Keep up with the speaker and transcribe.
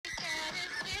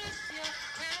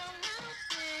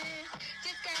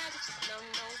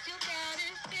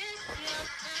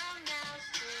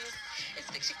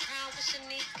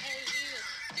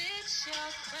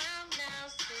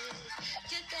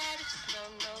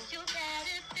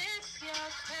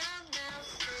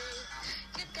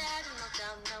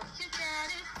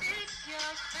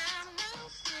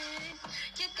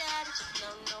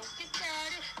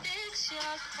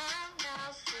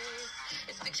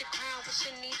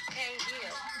can't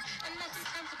heal. I know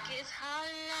sometimes it gets hard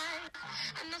in life.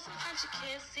 I know sometimes you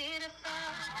can't see the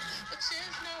fire. But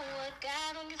just know what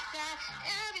God on your side.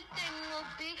 Everything will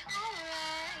be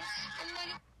alright. I know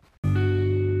you.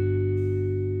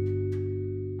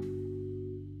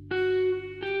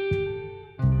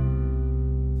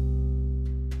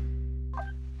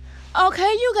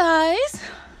 Okay, you guys.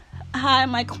 Hi,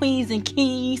 my queens and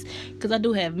kings. Because I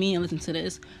do have men listen to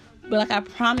this. But like I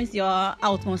promised y'all, I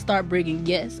was going to start bringing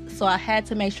guests. So I had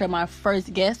to make sure my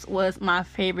first guest was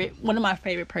one of my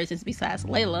favorite persons besides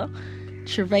Layla.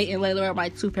 Trevay and Layla are my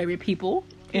two favorite people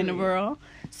in the world.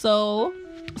 So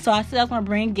I said I was going to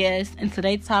bring guests. And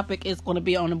today's topic is going to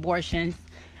be on abortions.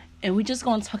 And we're just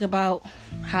going to talk about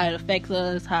how it affects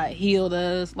us, how it healed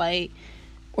us,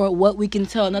 or what we can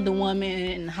tell another woman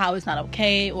and how it's not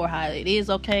okay or how it is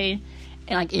okay.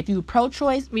 And if you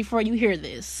pro-choice, before you hear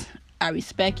this, I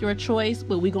respect your choice,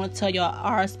 but we're going to tell y'all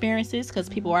our experiences because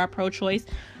people are pro-choice,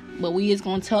 but we is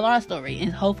going to tell our story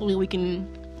and hopefully we can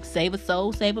save a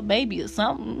soul, save a baby or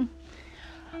something.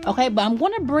 Okay, but I'm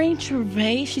going to bring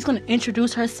Trevay. She's going to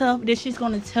introduce herself, then she's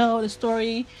going to tell the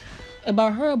story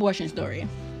about her abortion story.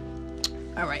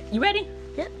 All right, you ready?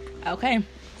 Yep. Okay.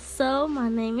 So, my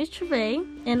name is Trevay,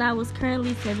 and I was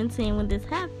currently 17 when this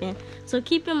happened. So,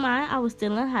 keep in mind, I was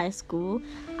still in high school.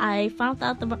 I found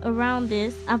out about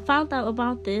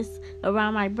this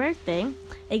around my birthday.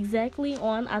 Exactly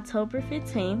on October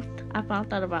 15th, I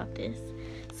found out about this.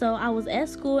 So, I was at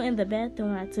school in the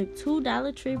bathroom. I took 2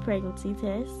 Dollar Tree pregnancy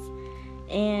tests.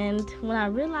 And when I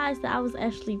realized that I was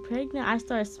actually pregnant, I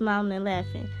started smiling and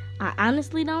laughing. I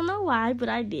honestly don't know why, but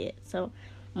I did. So,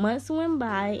 months went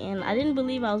by, and I didn't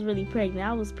believe I was really pregnant.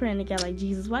 I was praying to God like,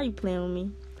 Jesus, why you playing with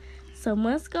me? So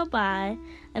months go by,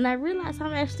 and I realized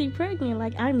I'm actually pregnant.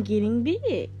 Like, I'm getting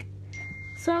big.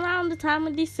 So around the time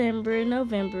of December,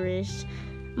 November-ish,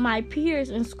 my peers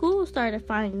in school started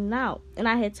finding out. And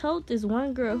I had told this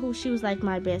one girl who she was like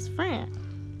my best friend.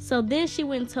 So then she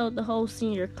went and told the whole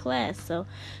senior class. So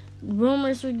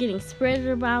rumors were getting spread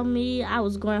about me. I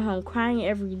was going home crying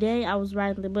every day. I was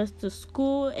riding the bus to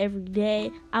school every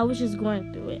day. I was just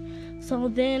going through it. So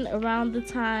then around the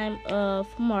time of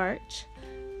March,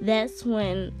 that's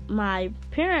when my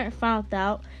parent found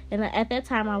out. And at that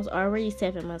time, I was already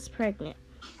 7 months pregnant.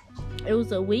 It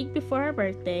was a week before her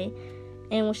birthday.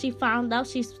 And when she found out,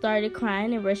 she started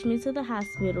crying and rushed me to the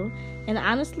hospital. And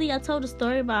honestly, I told a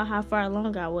story about how far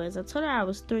along I was. I told her I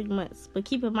was 3 months, but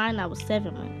keep in mind I was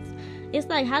 7 months. It's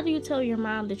like, how do you tell your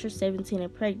mom that you're 17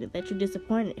 and pregnant, that you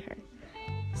disappointed her?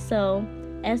 So,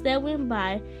 as that went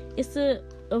by, it's a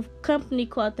company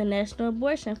called the National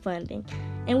Abortion Funding.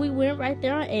 And we went right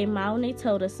there on 8 Mile and they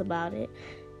told us about it.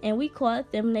 And we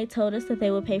called them and they told us that they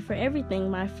would pay for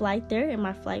everything, my flight there and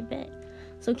my flight back.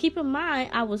 So keep in mind,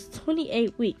 I was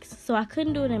 28 weeks, so I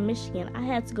couldn't do it in Michigan. I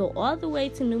had to go all the way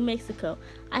to New Mexico.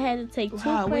 I had to take 2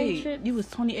 plane trips. You was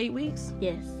 28 weeks?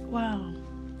 Yes. Wow.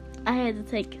 I had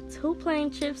to take 2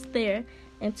 plane trips there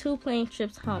and 2 plane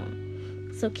trips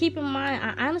home. So keep in mind,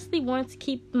 I honestly wanted to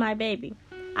keep my baby.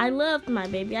 I loved my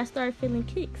baby. I started feeling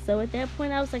kicked. So at that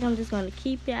point, I was like, I'm just going to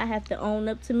keep it. I have to own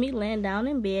up to me laying down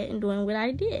in bed and doing what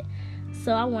I did.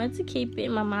 So I wanted to keep it.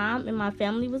 My mom and my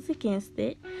family was against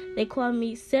it. They called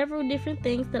me several different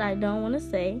things that I don't want to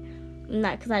say.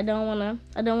 Not because I don't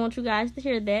want you guys to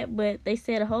hear that, but they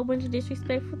said a whole bunch of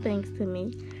disrespectful things to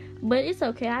me. But it's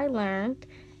okay. I learned.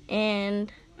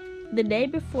 And the day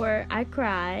before, I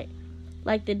cried.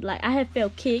 I had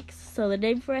felt kicks. So the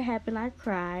day before it happened, I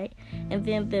cried. And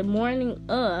then the morning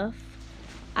of,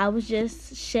 I was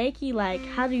just shaky, like,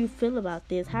 how do you feel about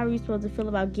this? How are you supposed to feel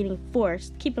about getting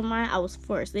forced? Keep in mind, I was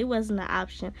forced. It wasn't an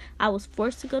option. I was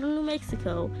forced to go to New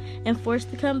Mexico and forced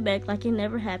to come back like it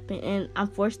never happened, and I'm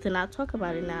forced to not talk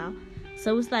about it now.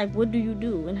 So it's like, what do you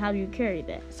do, and how do you carry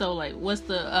that? So,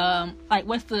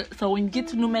 so when you get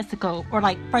to New Mexico, or,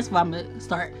 first of all, I'm going to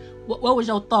start, what was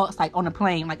your thoughts, on the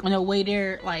plane? On your way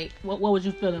there, what was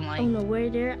you feeling like? On the way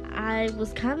there, I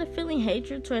was kind of feeling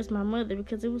hatred towards my mother,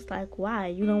 because it was like, why?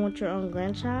 You don't want your own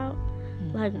grandchild?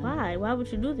 Mm-hmm. Like, why? Why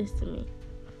would you do this to me?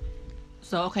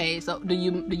 So, okay, so do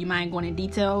you mind going in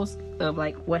details of,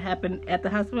 what happened at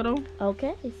the hospital?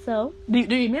 Okay, so. Do you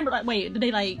remember, did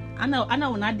they, I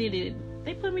know when I did it,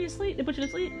 they put me to sleep? They put you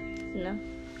to sleep? No.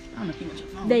 I don't know if you went your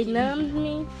phone. They numbed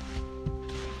me.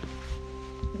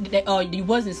 You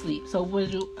wasn't asleep. So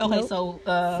was you? Okay, nope.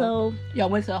 So y'all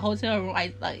went to a hotel room.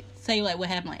 Say what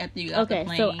happened after you got off the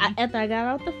plane. So after I got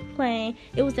off the plane,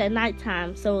 it was at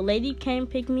nighttime. So a lady came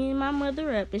pick me and my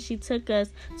mother up, and she took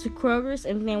us to Kroger's,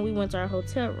 and then we went to our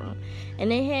hotel room, and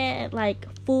they had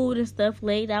food and stuff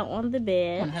laid out on the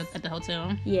bed. At the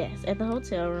hotel? Yes, at the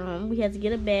hotel room. We had to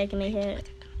get a bag, and they had.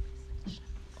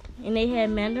 and they had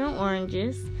mandarin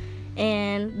oranges.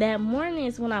 And that morning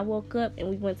is when I woke up and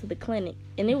we went to the clinic.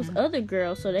 And it was other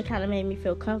girls, so that kind of made me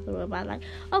feel comfortable about, like,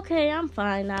 okay, I'm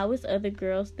fine now. It's other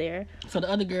girls there. So the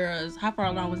other girls, how far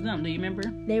along was them? Do you remember?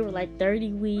 They were like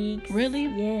 30 weeks. Really?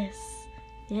 Yes.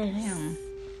 Damn.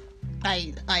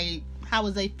 Like, how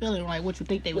was they feeling? Like, what you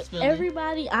think they was feeling?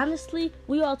 Everybody, honestly,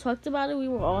 we all talked about it. We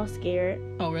were all scared.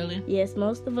 Oh, really? Yes,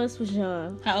 most of us was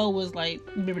young. How old was, like,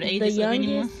 remember the The ages of anyone?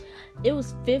 youngest, it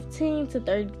was 15 to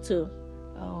 32.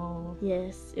 Oh.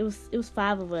 Yes, it was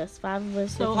 5 of us. 5 of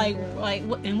us. So, different girls.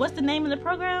 what, and what's the name of the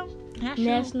program?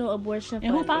 National Abortion And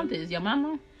who Funding. found this? Your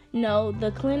mama? No,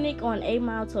 the clinic on 8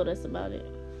 Mile told us about it.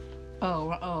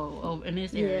 Oh, in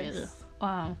this area. Yes.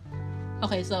 Wow.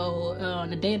 Okay, so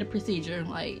the day of the procedure,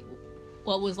 like,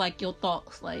 what was like your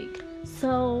thoughts? Like,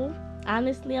 So,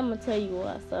 honestly, I'm gonna tell you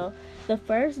what. So, the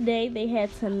first day they had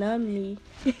to numb me.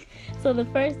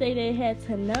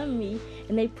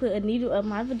 And they put a needle up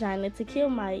my vagina to kill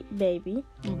my baby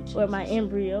or my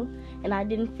embryo, and I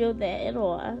didn't feel that at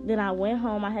all. Then I went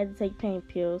home. I had to take pain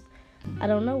pills. I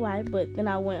don't know why, but then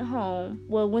I went home.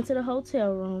 Well, went to the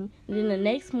hotel room, and then the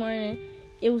next morning,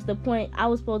 it was the point I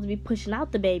was supposed to be pushing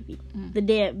out the baby, the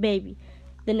dead baby,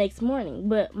 the next morning.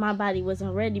 But my body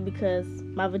wasn't ready because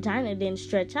my vagina didn't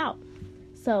stretch out.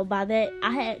 So by that,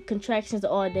 I had contractions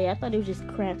all day. I thought it was just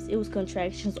cramps. It was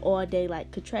contractions all day.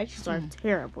 Like, contractions are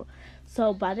terrible.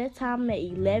 So by that time at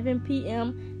 11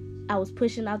 p.m., I was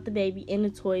pushing out the baby in the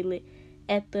toilet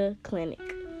at the clinic.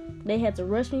 They had to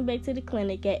rush me back to the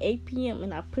clinic at 8 p.m.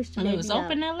 and I pushed the and baby it was out.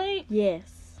 open that late?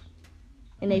 Yes.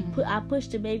 And I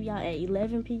pushed the baby out at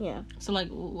 11 p.m. So, like,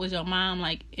 was your mom,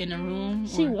 like, in the room?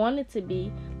 She or- wanted to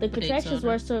be. The But they contractions told her.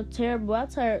 were so terrible. I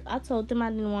told them I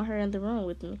didn't want her in the room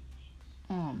with me.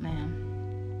 Oh,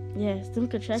 man. Yes, them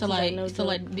contractions So, are like, no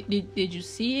joke. did you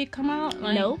see it come out?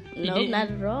 Like, Nope, you not didn't?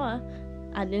 at all.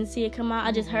 I didn't see it come out.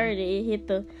 I just heard it. It hit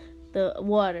the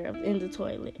water in the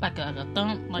toilet. Like a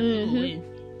thump? Like, Mhm.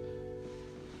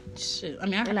 Shit. I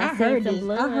mean, And I I heard seen some this.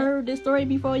 blood. I heard this story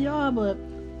before y'all, but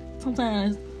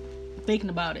sometimes thinking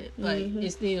about it, like,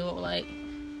 it's still like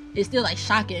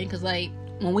shocking, because, like,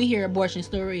 when we hear abortion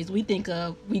stories, we think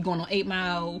of we going on 8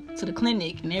 Mile to the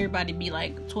clinic and everybody be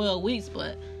like 12 weeks,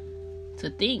 but to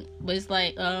think, but it's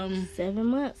like 7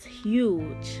 months,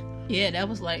 huge. yeah, that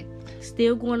was like,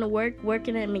 Still going to work,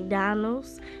 working at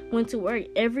McDonald's. Went to work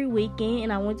every weekend,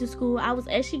 and I went to school. I was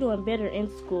actually doing better in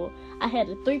school. I had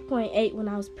a 3.8 when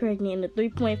I was pregnant, and a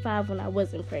 3.5 when I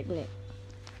wasn't pregnant.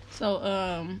 so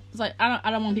it's like I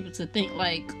don't want people to think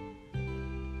like,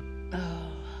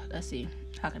 let's see,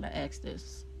 how can I ask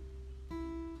this?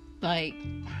 Like,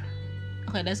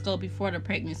 okay, let's go before the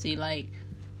pregnancy. Like,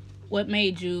 what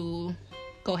made you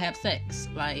go have sex?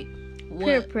 Like,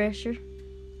 Peer what? pressure.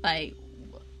 Like,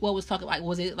 what was talking? Like,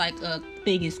 was it like a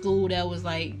thing in school that was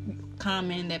like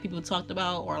common that people talked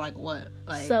about, or like what?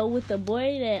 Like, So with the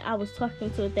boy that I was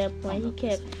talking to at that point, he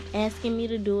kept asking me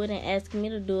to do it and asking me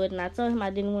to do it, and I told him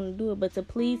I didn't want to do it, but to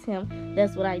please him,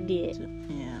 that's what I did.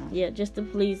 yeah, Yeah, just to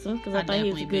please him, because I thought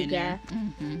he was a definitely good been guy.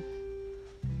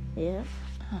 there. Yeah.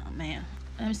 Oh man,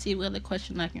 let me see what other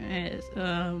question I can ask.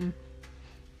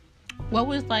 What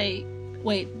was like?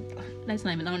 Wait, that's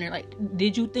not even on there. Like,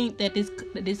 did you think that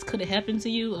this could have happened to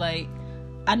you? Like,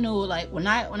 I know, like, when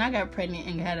I got pregnant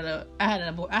and I had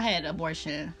an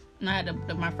abortion, and I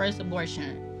had my first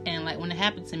abortion, and like when it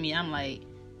happened to me, I'm like,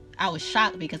 I was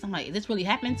shocked, because I'm like, is this really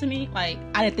happening to me? Like,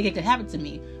 I didn't think it could happen to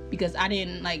me, because I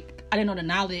didn't know the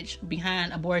knowledge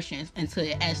behind abortions until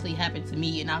it actually happened to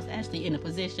me, and I was actually in a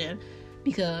position,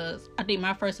 because I think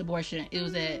my first abortion, it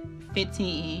was at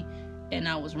 15, and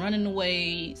I was running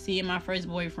away, seeing my first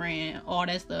boyfriend, all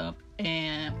that stuff,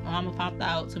 and my mama popped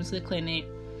out, took me to the clinic,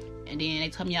 and then they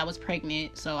told me I was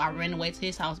pregnant, so I ran away to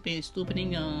his house being stupid and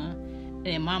young, and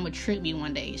then mama tricked me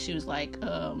one day. She was like,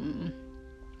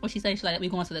 what she said? She's like, we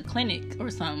going to the clinic or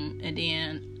something, and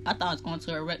then I thought I was going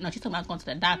to she told me I was going to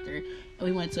the doctor, and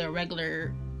we went to a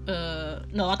regular,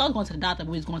 no, I thought I was going to the doctor,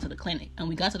 but we was going to the clinic, and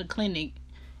we got to the clinic,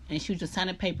 and she was just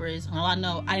signing papers, and I didn't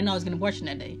know I was getting an abortion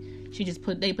that day.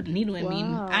 They put the needle in me.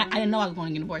 Wow. I didn't know I was going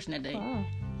to get an abortion that day. Oh.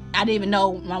 I didn't even know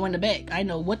when I went to back. I didn't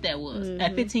know what that was.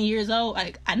 At 15 years old,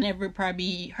 I never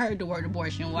probably heard the word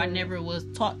abortion, or I never was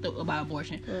taught about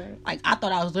abortion. Right. Like, I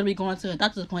thought I was literally going to a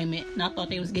doctor's appointment, and I thought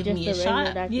they was giving Just me a a regular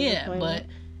shot. doctor's Yeah, appointment.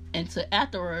 but until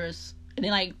afterwards, and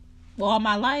then like all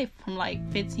my life, from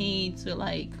like 15 to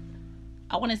like,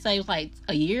 I want to say it was like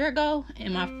a year ago,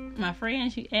 and my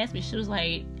friend, she asked me, she was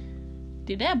like,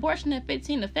 did that abortion at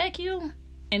 15 affect you?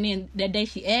 And then that day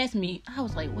she asked me, I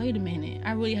was like, wait a minute,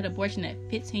 I really had an abortion at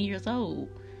 15 years old.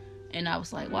 And I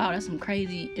was like, wow, that's some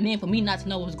crazy. And then for me not to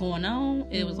know what was going on,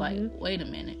 it was like, wait a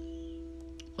minute.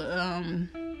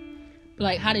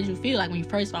 Like, how did you feel like when you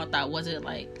first found out? Was it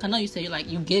like, I know you say like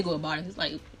you giggle about it. It's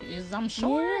like, I'm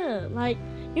sure. Yeah, like,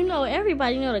 you know,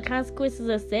 everybody know the consequences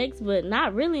of sex, but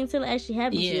not really until it actually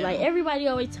happens to you. Like, everybody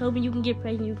always told me you can get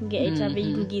pregnant, you can get HIV,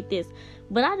 you can get this.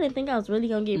 But I didn't think I was really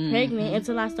going to get pregnant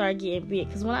until I started getting big.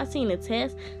 Because when I seen the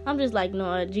test, I'm just like,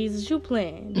 no, Jesus, you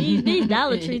playing. These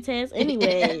Dollar Tree tests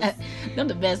anyways. Them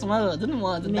the best ones. Them the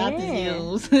ones the doctors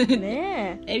use.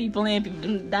 Man. They be playing people.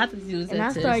 Them doctors use and that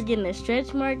I test. started getting a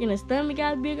stretch mark and the stomach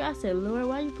got bigger. I said, Lord,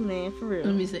 why you playing for real?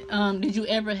 Let me see. Did you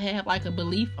ever have like a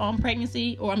belief on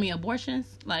pregnancy or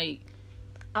abortions? Like,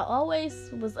 I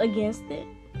always was against it.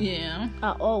 Yeah.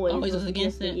 I always was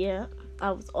against it. Yeah. I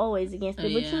was always against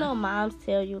it. But yeah. you know, moms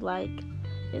tell you like,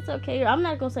 it's okay. I'm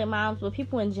not gonna say moms, but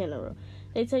people in general.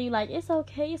 They tell you like, it's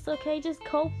okay, just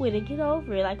cope with it, get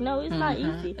over it. Like, no, it's not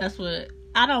easy. That's what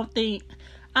I don't think.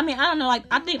 I mean, I don't know. Like,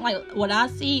 I think like what I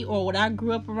see or what I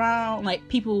grew up around, like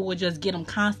people would just get them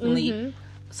constantly.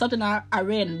 Something I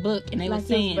read in the book, and they like were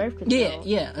saying, birth control.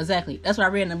 yeah, exactly. That's what I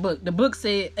read in the book. The book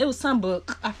said, it was some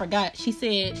book, I forgot. She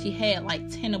said she had like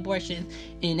 10 abortions,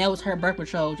 and that was her birth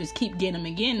control. Just keep getting them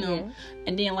and getting them. Yeah.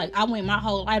 And then like I went my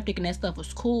whole life thinking that stuff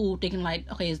was cool, thinking like,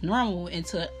 okay, it's normal,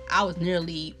 until I was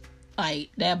nearly like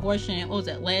that abortion. What was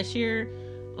that, last year?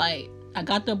 Like, I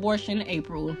got the abortion in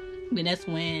April. Then that's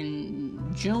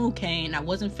when June came. I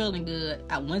wasn't feeling good.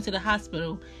 I went to the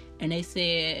hospital, and they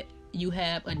said, you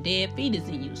have a dead fetus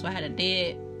in you. So I had a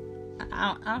dead,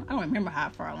 I don't remember how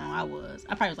far along I was.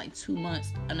 I probably was like 2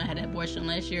 months, and I had an abortion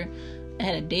last year. I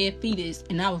had a dead fetus,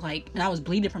 and I was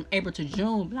bleeding from April to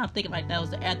June. But I'm thinking like that was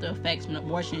the after effects from the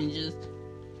abortion. Just,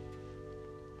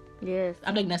 yes,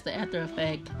 I think that's the after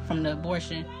effect from the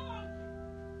abortion.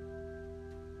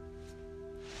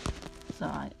 So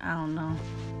I don't know.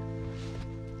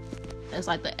 It's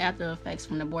like the after effects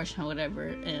from the abortion or whatever.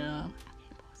 And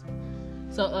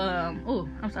so,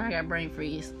 I'm sorry, I got brain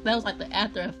freeze. That was like the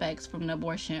after effects from the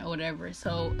abortion or whatever.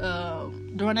 So,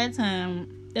 during that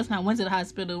time, that's when I went to the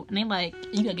hospital, and they like,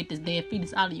 you gotta get this dead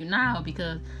fetus out of you now,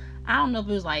 because I don't know if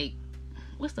it was like,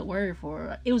 what's the word for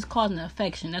it? It was causing an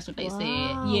infection. That's what they said.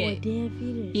 Yeah, a dead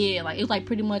fetus. Yeah, like it was like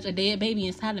pretty much a dead baby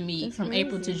inside of me. That's from crazy.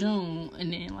 April to June,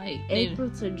 and then like April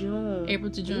to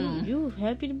June. You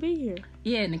happy to be here?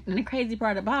 Yeah, and the crazy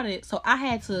part about it, so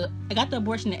I got the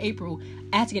abortion in April.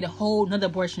 I had to get a whole another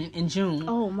abortion in June.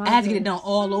 Oh my! I had to get it done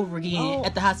all over again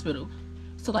at the hospital.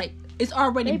 So like, it's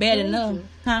already bad enough,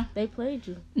 huh? They played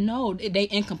you. No, they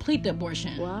incomplete the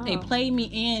abortion. Wow. They played me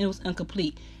in. It was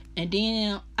incomplete. And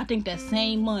then I think that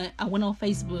same month I went on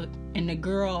Facebook, and the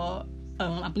girl,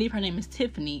 I believe her name is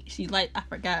Tiffany. She's like, I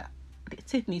forgot,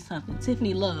 Tiffany something,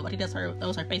 Tiffany Love. I think that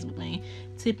was her Facebook name,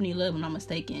 Tiffany Love, if I'm not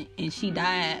mistaken. And she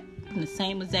died from the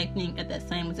same exact thing at that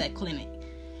same exact clinic.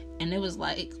 And it was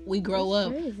like, we grow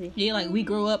up. Crazy. Yeah, like we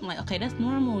grow up and like, okay, that's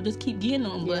normal. Just keep getting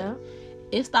them. But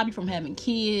it stopped you from having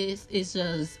kids. It's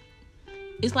just,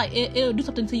 it's like it'll do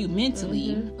something to you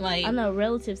mentally. Like, I know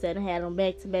relatives that had them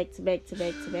back to back to back to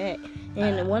back to back,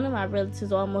 and one of my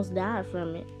relatives almost died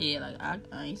from it. Yeah, like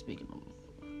I ain't speaking no more,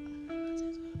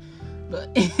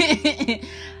 but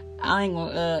I ain't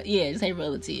gonna just say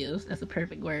relatives. That's a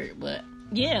perfect word. But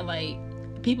yeah, like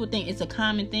people think it's a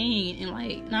common thing, and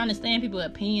like I understand people's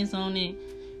opinions on it,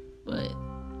 but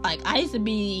like I used to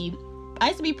be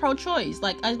pro-choice.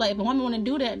 Like I was like, if a woman want to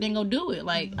do that, then go do it.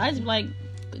 Like I used to be like,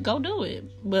 go do it.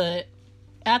 But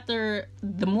after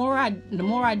the more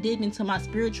I dig into my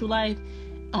spiritual life,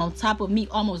 on top of me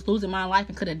almost losing my life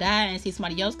and could have died, and see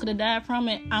somebody else could have died from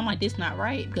it, I'm like, this not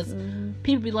right. Because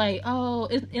people be like, oh,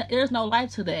 there's no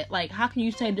life to that. Like, how can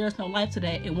you say there's no life to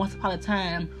that? And once upon a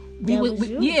time, we was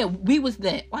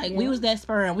that. Like, we was that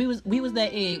sperm. We was that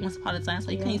egg once upon a time. So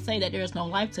you can't say that there's no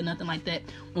life to nothing like that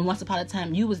when once upon a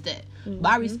time you was that.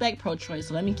 But I respect pro-choice.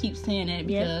 So let me keep saying that,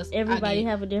 because everybody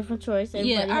have a different choice.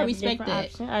 Everybody I respect a that.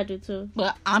 option. I do too.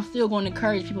 But I'm still going to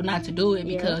encourage people not to do it,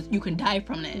 because you can die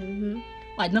from that.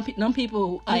 Like, them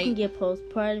people, like, you can get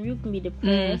postpartum, you can be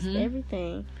depressed,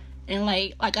 everything. And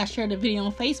like I shared a video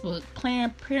on Facebook,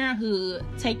 Planned Parenthood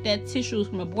take that tissues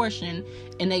from abortion,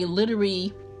 and they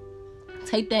literally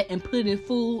take that and put it in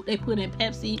food. They put it in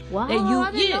Pepsi. Wow,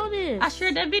 I didn't know this. I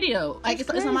shared that video. Like, it's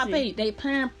on my page. They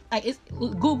plan, like, it's,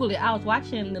 Google it. I was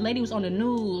watching, the lady was on the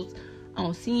news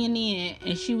on CNN,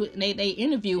 and they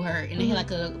interviewed her, and they had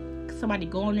like somebody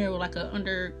go in there with like a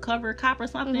undercover cop or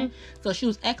something. So she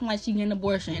was acting like she getting an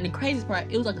abortion. And the craziest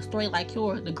part, it was like a story like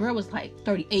yours. The girl was like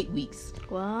 38 weeks.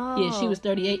 Wow. Yeah, she was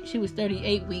 38. She was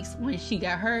 38 weeks when she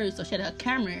got hers. So she had a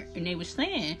camera, and they was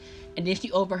saying, and then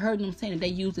she overheard them saying that they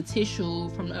used the tissue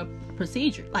from the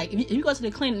procedure. Like, if you go to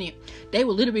the clinic, they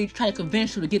will literally try to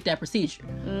convince you to get that procedure.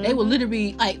 They will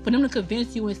literally, like, for them to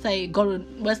convince you and say, go to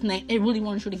what's name, they really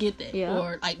wanted you to get that. Yeah.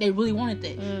 Or, like, they really wanted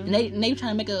that. And they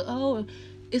trying to make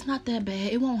it's not that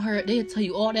bad. It won't hurt. They'll tell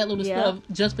you all that little stuff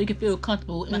just so you can feel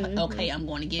comfortable. And I'm like, okay, I'm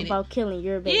going to get About killing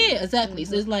your baby. Yeah, exactly.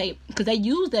 So it's like, because they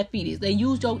use that fetus. They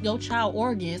use your child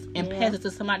organs and pass it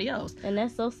to somebody else. And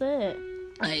that's so sad.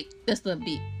 Like, that's the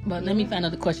beat. But let me find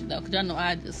another question, though, because y'all know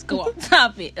I just go off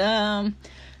topic. Okay,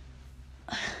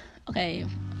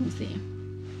 let me see.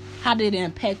 How did it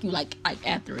impact you, like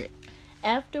after it?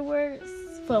 Afterwards,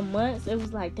 for months, it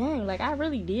was like, dang, like, I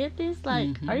really did this?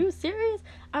 Like, are you serious?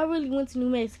 I really went to New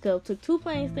Mexico, took 2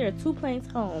 planes there, 2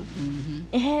 planes home,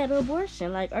 and had an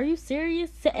abortion. Like, are you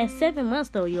serious? At 7 months,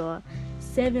 though, y'all.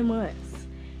 7 months.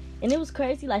 And it was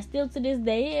crazy. Like, still to this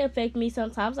day, it affected me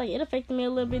sometimes. Like, it affected me a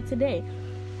little bit today.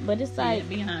 But it's like... Yeah,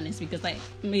 be honest, because, like,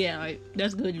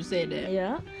 that's good you said that.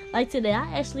 Yeah. Like, today,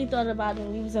 I actually thought about it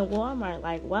when we was in Walmart.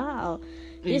 Like, wow.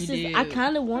 I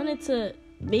kind of wanted to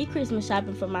be Christmas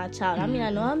shopping for my child. I mean, I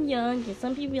know I'm young, and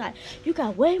some people be like, you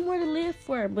got way more to live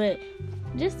for, but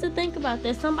just to think about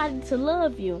that, somebody to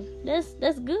love you,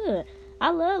 that's good. I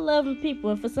love loving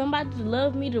people, and for somebody to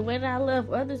love me the way that I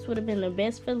love others would have been the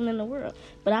best feeling in the world.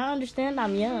 But I understand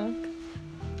I'm young.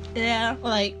 Yeah,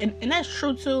 like, and that's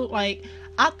true too. Like,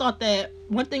 I thought that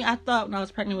one thing I thought when I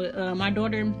was pregnant with my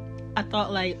daughter, I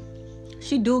thought like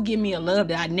she do give me a love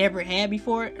that I never had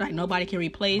before, like nobody can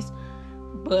replace.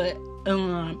 But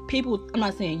people, I'm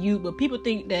not saying you, but people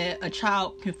think that a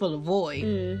child can fill a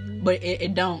void, but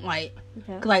it don't. Like,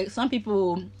 cause like some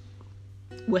people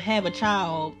would have a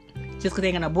child just because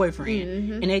they got a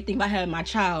boyfriend, and they think if I have my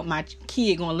child, my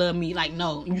kid gonna love me. Like,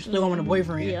 no, you still want a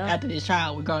boyfriend after this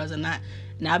child, regardless or not.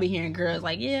 Now I be hearing girls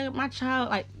like, yeah, my child,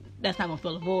 like, that's not gonna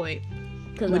fill a void.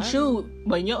 But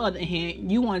on your other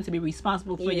hand, you want to be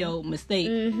responsible for your mistake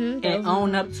and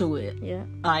own up to it. Yeah.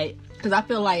 Like, because I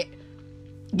feel like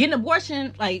getting an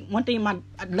abortion, like, one thing my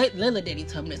Layla daddy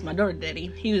told me this, my daughter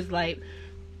daddy, he was like,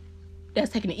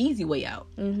 that's taking the easy way out.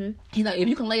 He's like, if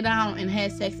you can lay down and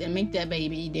have sex and make that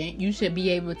baby, then you should be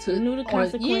able to know the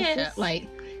consequences. Yeah, like,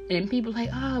 and people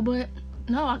like, but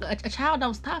no, a child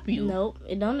don't stop you. Nope,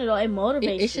 it don't at all. It motivates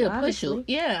you. It should push you.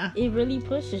 Yeah, it really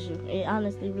pushes you. It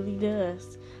honestly really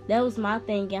does. That was my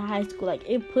thing in high school. Like,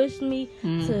 it pushed me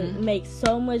to make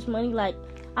so much money. Like,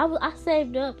 I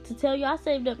saved up, to tell you, I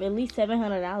saved up at least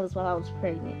 $700 while I was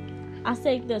pregnant. I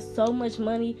saved up so much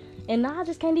money, and now I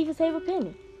just can't even save a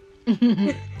penny.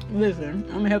 Listen,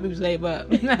 I'm gonna help you save up.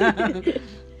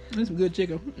 That's some good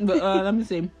chicken. But let me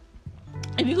see.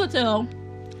 If you could tell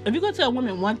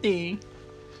women one thing,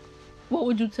 what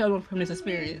would you tell them from this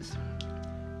experience?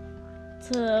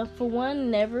 For one,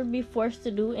 never be forced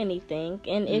to do anything.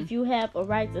 And if you have a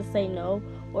right to say no,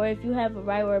 or if you have a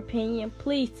right or opinion,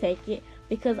 please take it.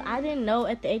 Because I didn't know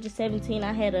at the age of 17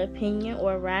 I had an opinion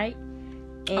or a right.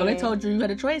 And they told you had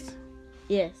a choice?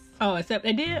 Yes. Oh, except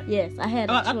they did? Yes, I had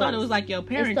a choice. I thought it was like your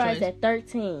parents' choice. It starts at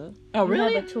 13. Oh,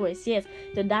 really? You have a choice, yes.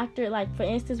 The doctor, like, for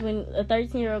instance, when a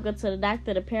 13-year-old goes to the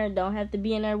doctor, the parent don't have to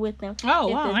be in there with them. Oh,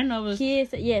 wow, I know.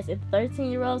 Kids, yes, if the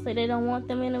 13-year-olds say they don't want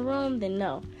them in the room, then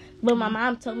no. But my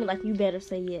mom told me, like, you better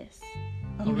say yes.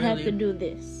 Oh, you really? have to do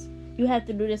this. You have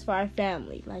to do this for our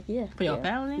family. Like, yeah. For your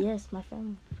family? Yes, my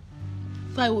family.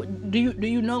 Like, do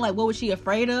you know, like, what was she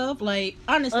afraid of? Like,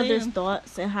 honestly, others'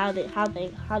 thoughts and how they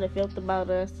felt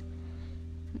about us.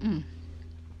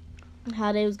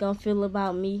 How they was gonna feel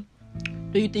about me.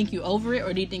 Do you think you over it,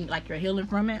 or do you think like you're healing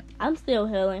from it? I'm still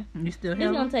healing. You still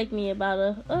healing? It's gonna take me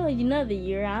about another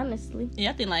year, honestly.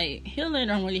 Yeah, I think like healing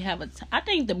don't really have I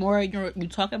think the more you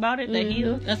talk about it, the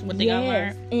heal. That's what they got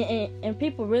learned. And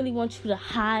people really want you to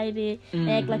hide it and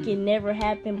act like it never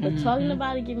happened. But talking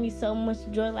about it gives me so much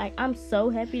joy. Like, I'm so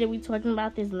happy that we talking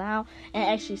about this now and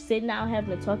actually sitting down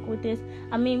having to talk with this.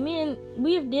 I mean,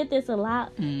 we have did this a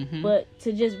lot, but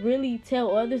to just really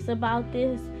tell others about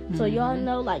this, so y'all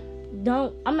know, like,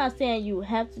 I'm not saying you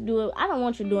have to do it. I don't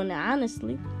want you doing that,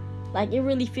 honestly. Like, it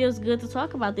really feels good to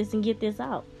talk about this and get this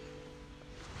out.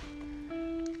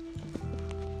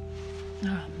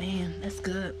 Oh man, that's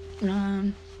good.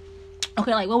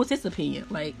 Okay, like, what was his opinion?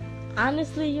 Like,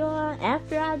 honestly, y'all,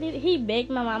 after I did it, he begged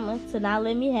my mama to not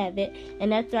let me have it.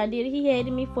 And after I did it, he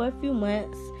hated me for a few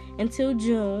months until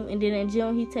June. And then in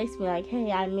June, he texted me like,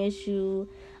 hey, I miss you.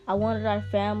 I wanted our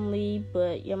family,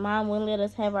 but your mom wouldn't let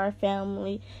us have our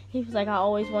family. He was like, I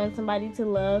always wanted somebody to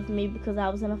love me because I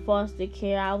was in a foster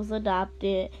care. I was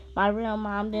adopted. My real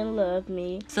mom didn't love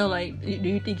me. So, like, do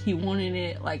you think he wanted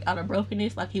it, like, out of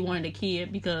brokenness? Like, he wanted a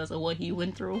kid because of what he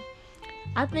went through?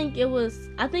 I think it was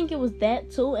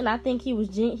that, too. And I think he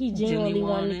genuinely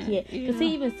wanted a kid. Because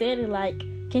he even said it, like,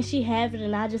 can she have it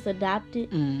and I just adopt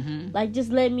it? Mm-hmm. Like,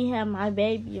 just let me have my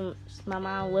baby. And my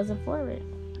mom wasn't for it.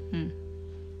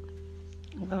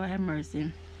 Lord have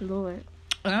mercy. Lord.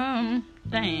 Dang,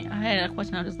 I had a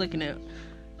question I was just looking at.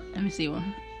 Let me see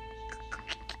one.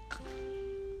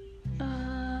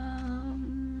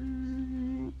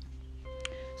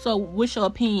 So what's your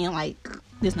opinion, like,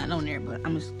 this not on there, but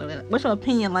I'm just, what's your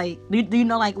opinion, like, do you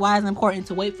know, like, why it's important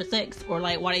to wait for sex, or,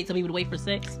 like, why they tell people to wait for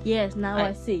sex? Yes, now like,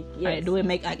 I see. Yes. Like, do it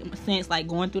make, like, sense, like,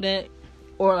 going through that?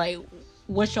 Or, like,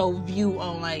 what's your view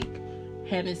on, like,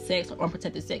 having sex or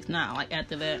unprotected sex now, like,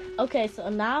 after that? Okay, so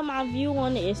now my view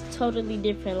on it is totally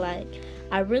different. Like,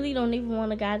 I really don't even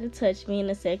want a guy to touch me in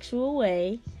a sexual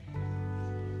way.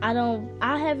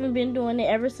 I haven't been doing it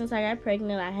ever since I got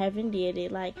pregnant. I haven't did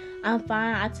it. Like, I'm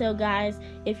fine. I tell guys,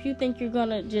 if you think you're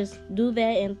gonna just do that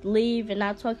and leave and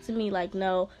not talk to me, like,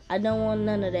 no, I don't want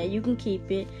none of that. You can keep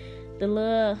it. The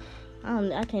love,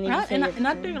 I can't even say it. And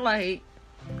I think, like,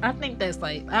 I think that's,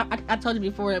 like, I told you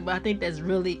before, but I think that's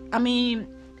really, I mean,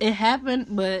 it happened,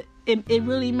 but it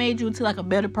really made you into, like, a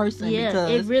better person. Yeah, because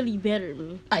it really bettered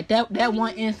me. Like, that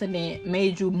one incident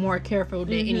made you more careful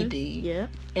than anything. Yeah.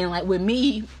 And, like, with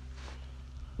me,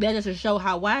 that just to show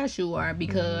how wise you are,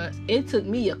 because it took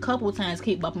me a couple times to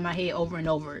keep bumping my head over and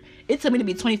over. It took me to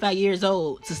be 25 years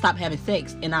old to stop having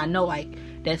sex. And I know, like,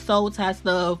 that soul tie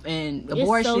stuff and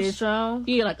abortion. It's so strong.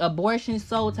 Yeah, like abortion,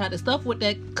 soul tie, the stuff with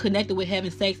that connected with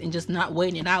having sex and just not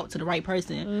waiting it out to the right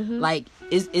person. Like,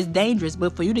 it's dangerous.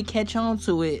 But for you to catch on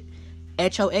to it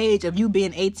at your age of you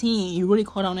being 18, you really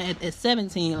caught on it at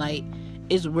 17. Like,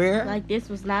 it's rare. Like, this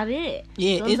was not it.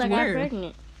 Yeah, it's I got weird.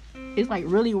 pregnant. It's, like,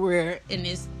 really rare in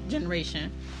this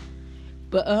generation.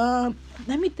 But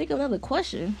let me think of another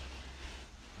question.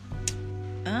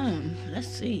 Let's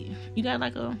see. You got,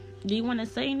 like, do you want to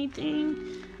say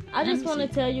anything? I just want to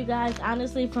tell you guys,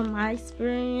 honestly, from my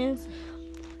experience,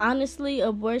 honestly,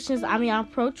 abortions, I mean, I'm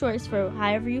pro-choice for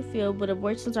however you feel, but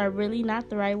abortions are really not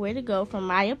the right way to go, from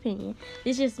my opinion.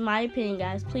 It's just my opinion,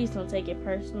 guys. Please don't take it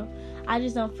personal. I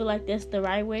just don't feel like that's the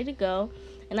right way to go.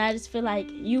 And I just feel like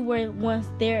you were once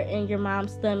there in your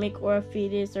mom's stomach or a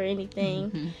fetus or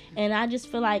anything. And I just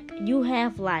feel like you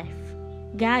have life.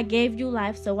 God gave you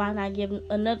life, so why not give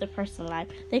another person life?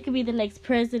 They could be the next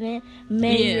president,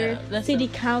 mayor, city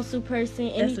council person,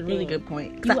 anything. That's a really good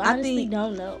point. You honestly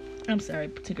don't know. I'm sorry,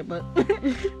 particular,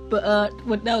 but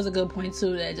that was a good point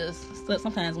too. That just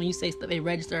sometimes when you say stuff, they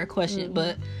register a question.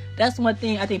 But that's one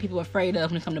thing I think people are afraid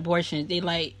of when it comes to abortion.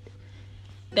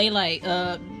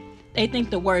 They think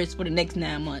the worst for the next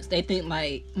 9 months. They think,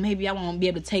 like, maybe I won't be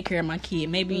able to take care of my kid.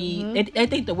 Maybe they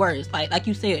think the worst. Like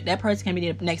you said, that person can be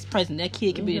the next president. That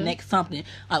kid can be the next something.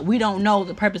 We don't know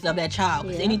the purpose of that child.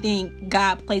 Because anything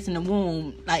God placed in the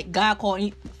womb, like, God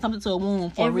called something to a womb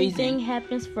for a reason. Everything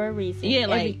happens for a reason. Yeah,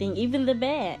 like, everything, even the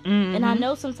bad. And I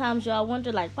know sometimes y'all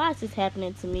wonder, like, why is this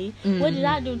happening to me? What did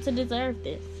I do to deserve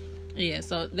this? Yeah,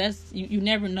 so that's you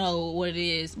never know what it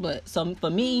is. But so for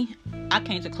me, I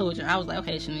came to the conclusion. I was like,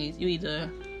 okay, Shanice, you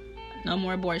either no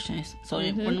more abortions. So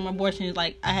for no more abortions,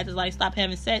 like, I had to, like, stop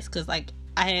having sex because, like,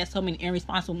 I had so many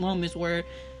irresponsible moments where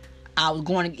I was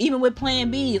going to, even with Plan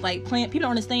B, like, people don't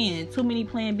understand, too many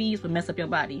Plan Bs would mess up your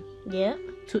body. Yeah.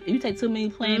 If you take too many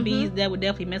Plan Bs, that would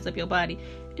definitely mess up your body.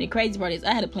 And the crazy part is,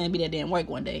 I had a Plan B that didn't work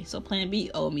one day, so Plan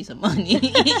B owed me some money.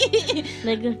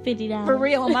 Like $50. For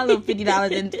real, my little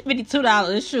 $50 and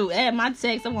 $52. Shoot, add my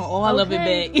tax, I want all of it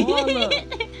back.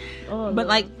 All of But,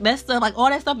 like, that stuff, like, all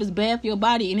that stuff is bad for your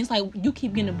body, and it's like you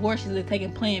keep getting abortions and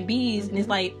taking Plan Bs, and it's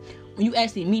like when you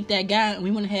actually meet that guy and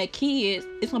we want to have kids,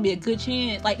 it's gonna be a good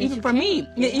chance. Like, even for me,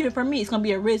 it's gonna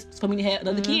be a risk for me to have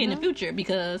another kid in the future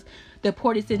because the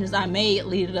poor decisions I made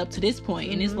leading up to this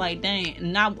point. And it's like, dang,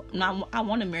 now I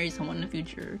want to marry someone in the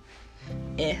future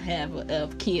and have a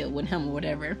kid with him or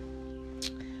whatever.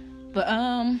 But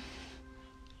I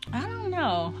don't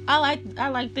know. I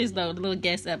like this though, the little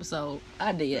guest episode.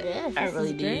 I did. Yes, I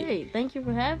really did. Great. Thank you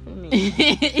for having me.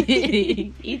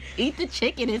 eat the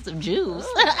chicken and some juice.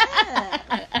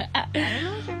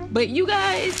 But you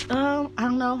guys, I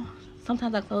don't know.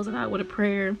 Sometimes I close it out with a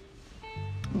prayer.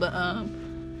 But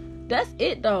that's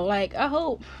it though. Like, I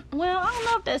hope. Well, I don't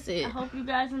know if that's it. I hope you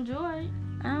guys enjoy.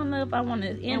 I don't know if I want to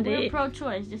end and we're it.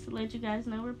 pro-choice. Just to let you guys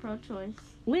know, we're pro-choice.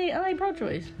 I ain't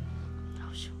pro-choice.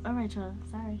 All right, y'all.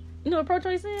 Sorry. You know what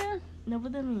pro-choice is? No,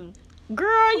 what that means?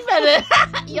 Girl, you better.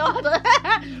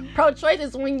 Pro-choice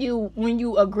is when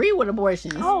you agree with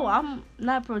abortions. Oh, I'm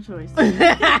not pro-choice.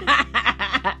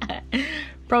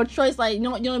 Pro-choice, like you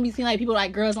don't be seeing like people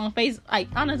like girls on face, like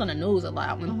I know it's on the news a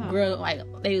lot when girls like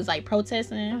they was like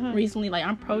protesting recently, like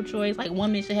I'm pro-choice, like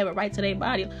women should have a right to their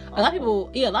body. A lot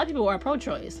of people are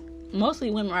pro-choice.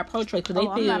 Mostly women are pro-choice because they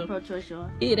feel. I'm not pro-choice, y'all.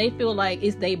 Yeah, they feel like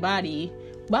it's their body.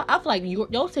 But I feel like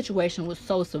your situation was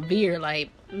so severe. Like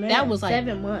that was like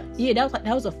 7 months. Yeah, that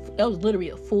was literally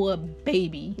a full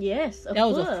baby. Yes, that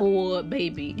was a full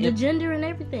baby. The gender and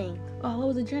everything. Oh, what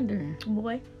was the gender?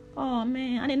 Boy. Oh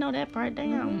man, I didn't know that part.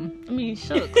 Damn. I mean,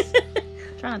 shucks.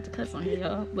 Try not to cuss on here,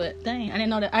 y'all. But dang, I didn't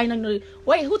know that. I didn't know.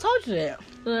 Wait, who told you that?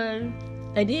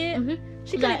 They did.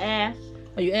 She got asked.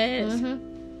 Oh, you asked?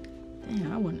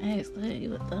 Damn, I wouldn't ask that.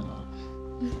 You would thought.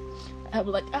 I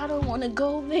was like, I don't want to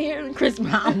go there. And Chris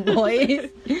Brown boys,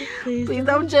 please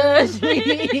don't judge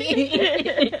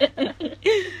me.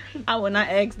 I would not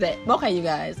ask that. Okay, you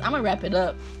guys, I'm gonna wrap it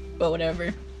up or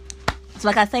whatever. So,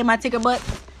 like I say, my ticker butt.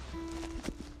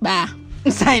 Bye.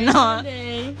 Sign on.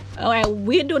 All right,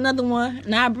 we'll do another one.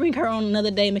 Now I bring her on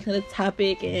another day, make another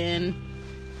topic, and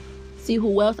see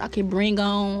who else I can bring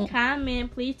on. Comment.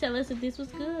 Please tell us if this was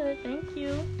good. Thank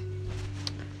you.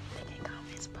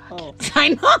 Oh.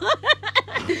 Sign on.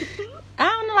 I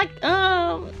don't know, like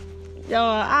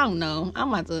y'all. I don't know. I'm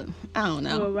about to. I don't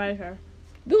know. We'll write her.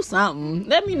 Do something.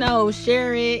 Let me know.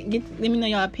 Share it. Let me know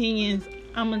your opinions.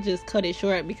 I'm gonna just cut it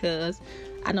short because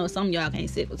I know some of y'all can't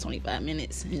sit for 25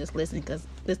 minutes and just listen because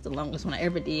this is the longest one I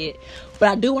ever did. But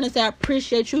I do want to say I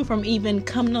appreciate you from even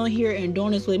coming on here and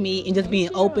doing this with me and just being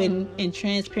open and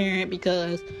transparent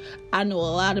because I know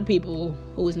a lot of people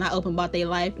who is not open about their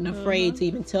life and afraid to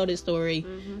even tell this story.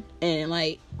 And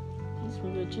like, that's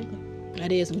some good chicken.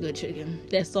 That is some good chicken.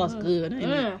 That sauce good, ain't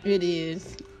it? It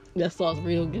is. That sauce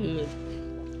real good.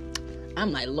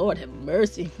 I'm like, Lord have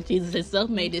mercy. Jesus himself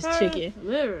made this chicken.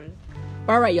 Literally.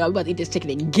 All right, y'all. We about to eat this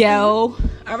chicken and go.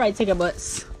 All right, take our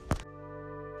butts.